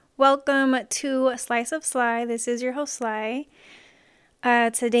Welcome to Slice of Sly. This is your host, Sly.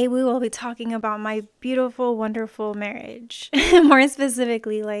 Today we will be talking about my beautiful, wonderful marriage. More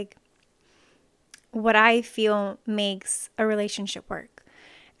specifically, like what I feel makes a relationship work.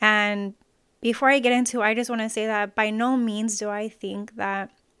 And before I get into it, I just want to say that by no means do I think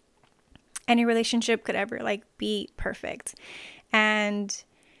that any relationship could ever be perfect. And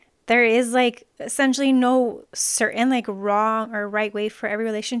there is essentially no certain wrong or right way for every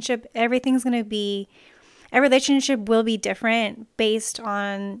relationship. Every relationship will be different based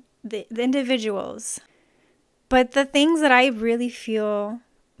on the individuals. But the things that I really feel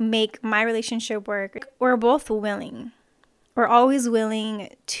make my relationship work, we're both willing. We're always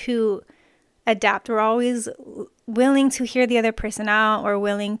willing to adapt. We're always willing to hear the other person out. We're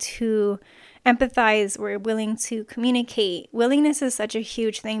willing to empathize. We're willing to communicate. Willingness is such a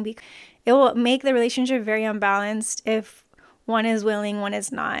huge thing because it will make the relationship very unbalanced. If one is willing, one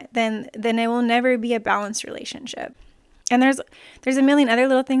is not, then it will never be a balanced relationship. And there's a million other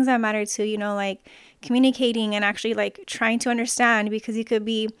little things that matter too, like communicating and actually trying to understand, because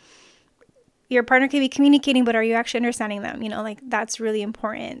your partner could be communicating, but are you actually understanding them? That's really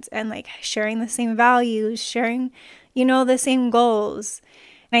important. And sharing the same values, sharing, the same goals.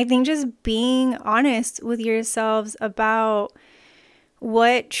 And I think just being honest with yourselves about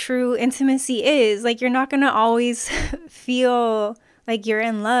what true intimacy is. You're not going to always feel like you're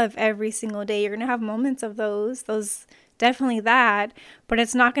in love every single day. You're going to have moments of those definitely that, but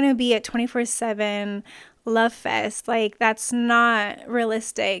it's not going to be a 24/7 love fest. That's not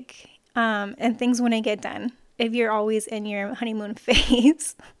realistic. And things wouldn't get done if you're always in your honeymoon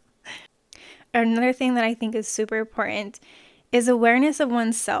phase. Another thing that I think is super important is awareness of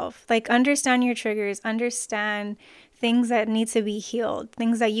oneself. Understand your triggers, understand things that need to be healed,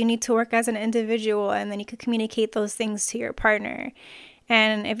 things that you need to work as an individual, and then you could communicate those things to your partner.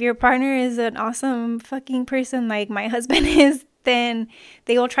 And if your partner is an awesome fucking person like my husband is, then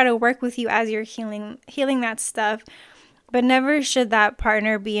they will try to work with you as you're healing that stuff. But never should that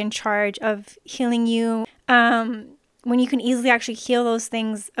partner be in charge of healing you when you can easily actually heal those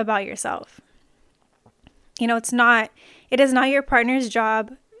things about yourself. It is not your partner's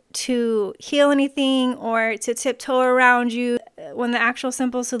job to heal anything or to tiptoe around you, when the actual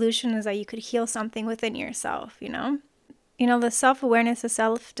simple solution is that you could heal something within yourself, the self-awareness, the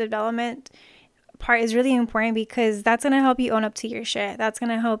self-development part is really important, because that's going to help you own up to your shit. That's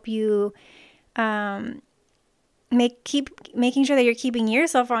going to help you making sure that you're keeping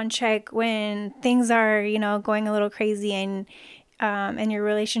yourself on check when things are, going a little crazy in your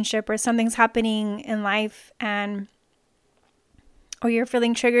relationship, or something's happening in life or you're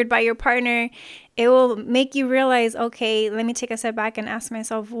feeling triggered by your partner. It will make you realize, okay, let me take a step back and ask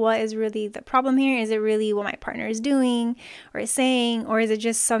myself, what is really the problem here? Is it really what my partner is doing or is saying, or is it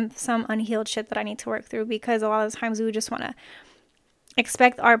just some unhealed shit that I need to work through? Because a lot of times we would just want to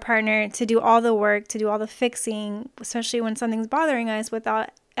expect our partner to do all the work, to do all the fixing, especially when something's bothering us, without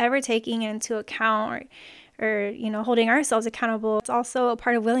ever taking into account or holding ourselves accountable. It's also a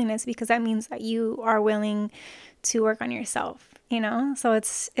part of willingness, because that means that you are willing to work on yourself, so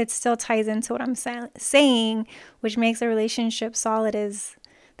it still ties into what I'm saying, which makes a relationship solid, is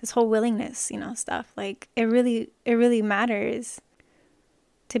this whole willingness, stuff. It really matters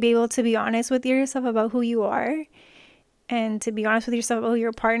to be able to be honest with yourself about who you are, and to be honest with yourself about who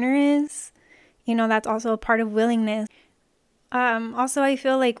your partner is. That's also a part of willingness. Also, I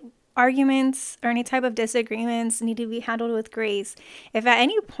feel like arguments or any type of disagreements need to be handled with grace. If at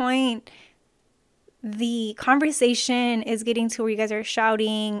any point the conversation is getting to where you guys are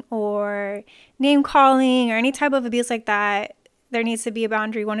shouting or name calling or any type of abuse like that, there needs to be a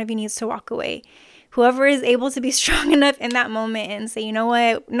boundary. One of you needs to walk away. Whoever is able to be strong enough in that moment and say, you know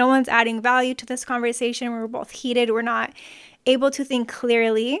what, no one's adding value to this conversation. We're both heated. We're not able to think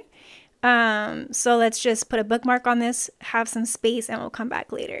clearly. So let's just put a bookmark on this, have some space, and we'll come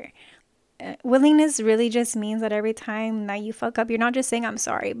back later. Willingness really just means that every time that you fuck up, you're not just saying I'm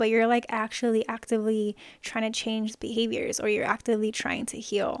sorry, but you're actually actively trying to change behaviors, or you're actively trying to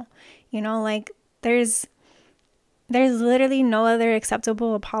heal. There's literally no other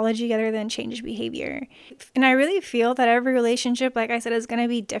acceptable apology other than change behavior. And I really feel that every relationship, like I said, is going to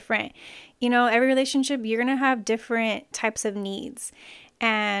be different. Every relationship, you're going to have different types of needs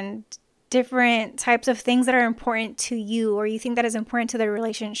and different types of things that are important to you, or you think that is important to the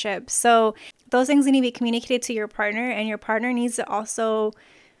relationship. So those things need to be communicated to your partner, and your partner needs to also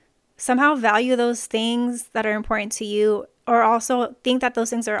somehow value those things that are important to you, or also think that those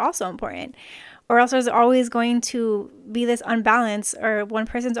things are also important. Or else there's always going to be this unbalance, or one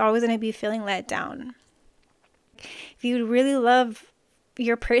person's always going to be feeling let down. If you really love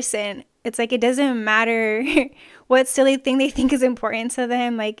your person. It's like, it doesn't matter what silly thing they think is important to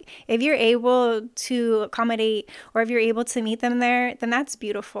them. Like, if you're able to accommodate, or if you're able to meet them there, then that's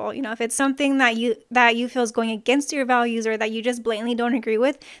beautiful. You know, if it's something that you feel is going against your values, or that you just blatantly don't agree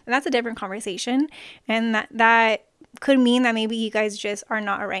with, then that's a different conversation. And that could mean that maybe you guys just are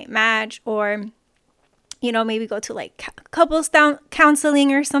not a right match, or, you know, maybe go to like couples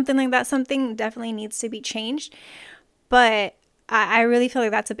counseling or something like that. Something definitely needs to be changed. But I really feel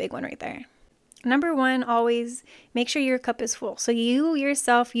like that's a big one right there. Number one, always make sure your cup is full. So you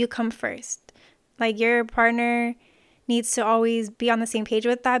yourself, you come first. Like, your partner needs to always be on the same page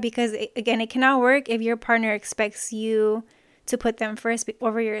with that, because again, it cannot work if your partner expects you to put them first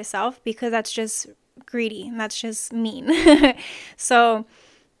over yourself, because that's just greedy and that's just mean. So,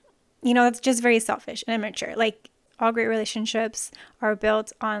 you know, it's just very selfish and immature. Like, all great relationships are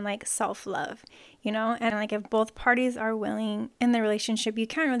built on like self-love, you know, and like, if both parties are willing in the relationship, you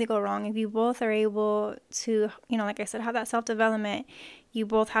can't really go wrong. If you both are able to, you know, like I said, have that self-development, you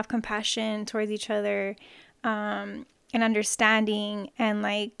both have compassion towards each other, and understanding, and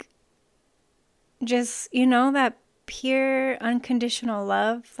like, just, you know, that pure unconditional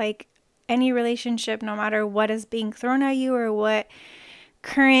love. Like, any relationship, no matter what is being thrown at you, or what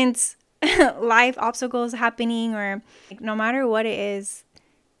current life obstacles happening, or like, no matter what it is,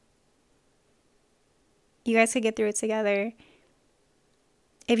 you guys could get through it together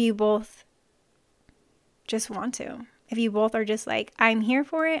if you both just want to. If you both are just like, I'm here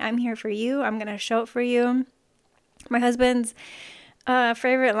for it, I'm here for you, I'm gonna show up for you. My husband's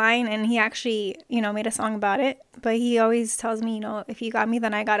favorite line, and he actually, you know, made a song about it, but he always tells me, you know, if you got me,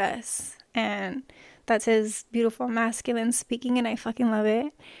 then I got us. And that's his beautiful masculine speaking, and I fucking love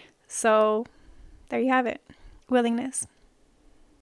it. So there you have it. Willingness.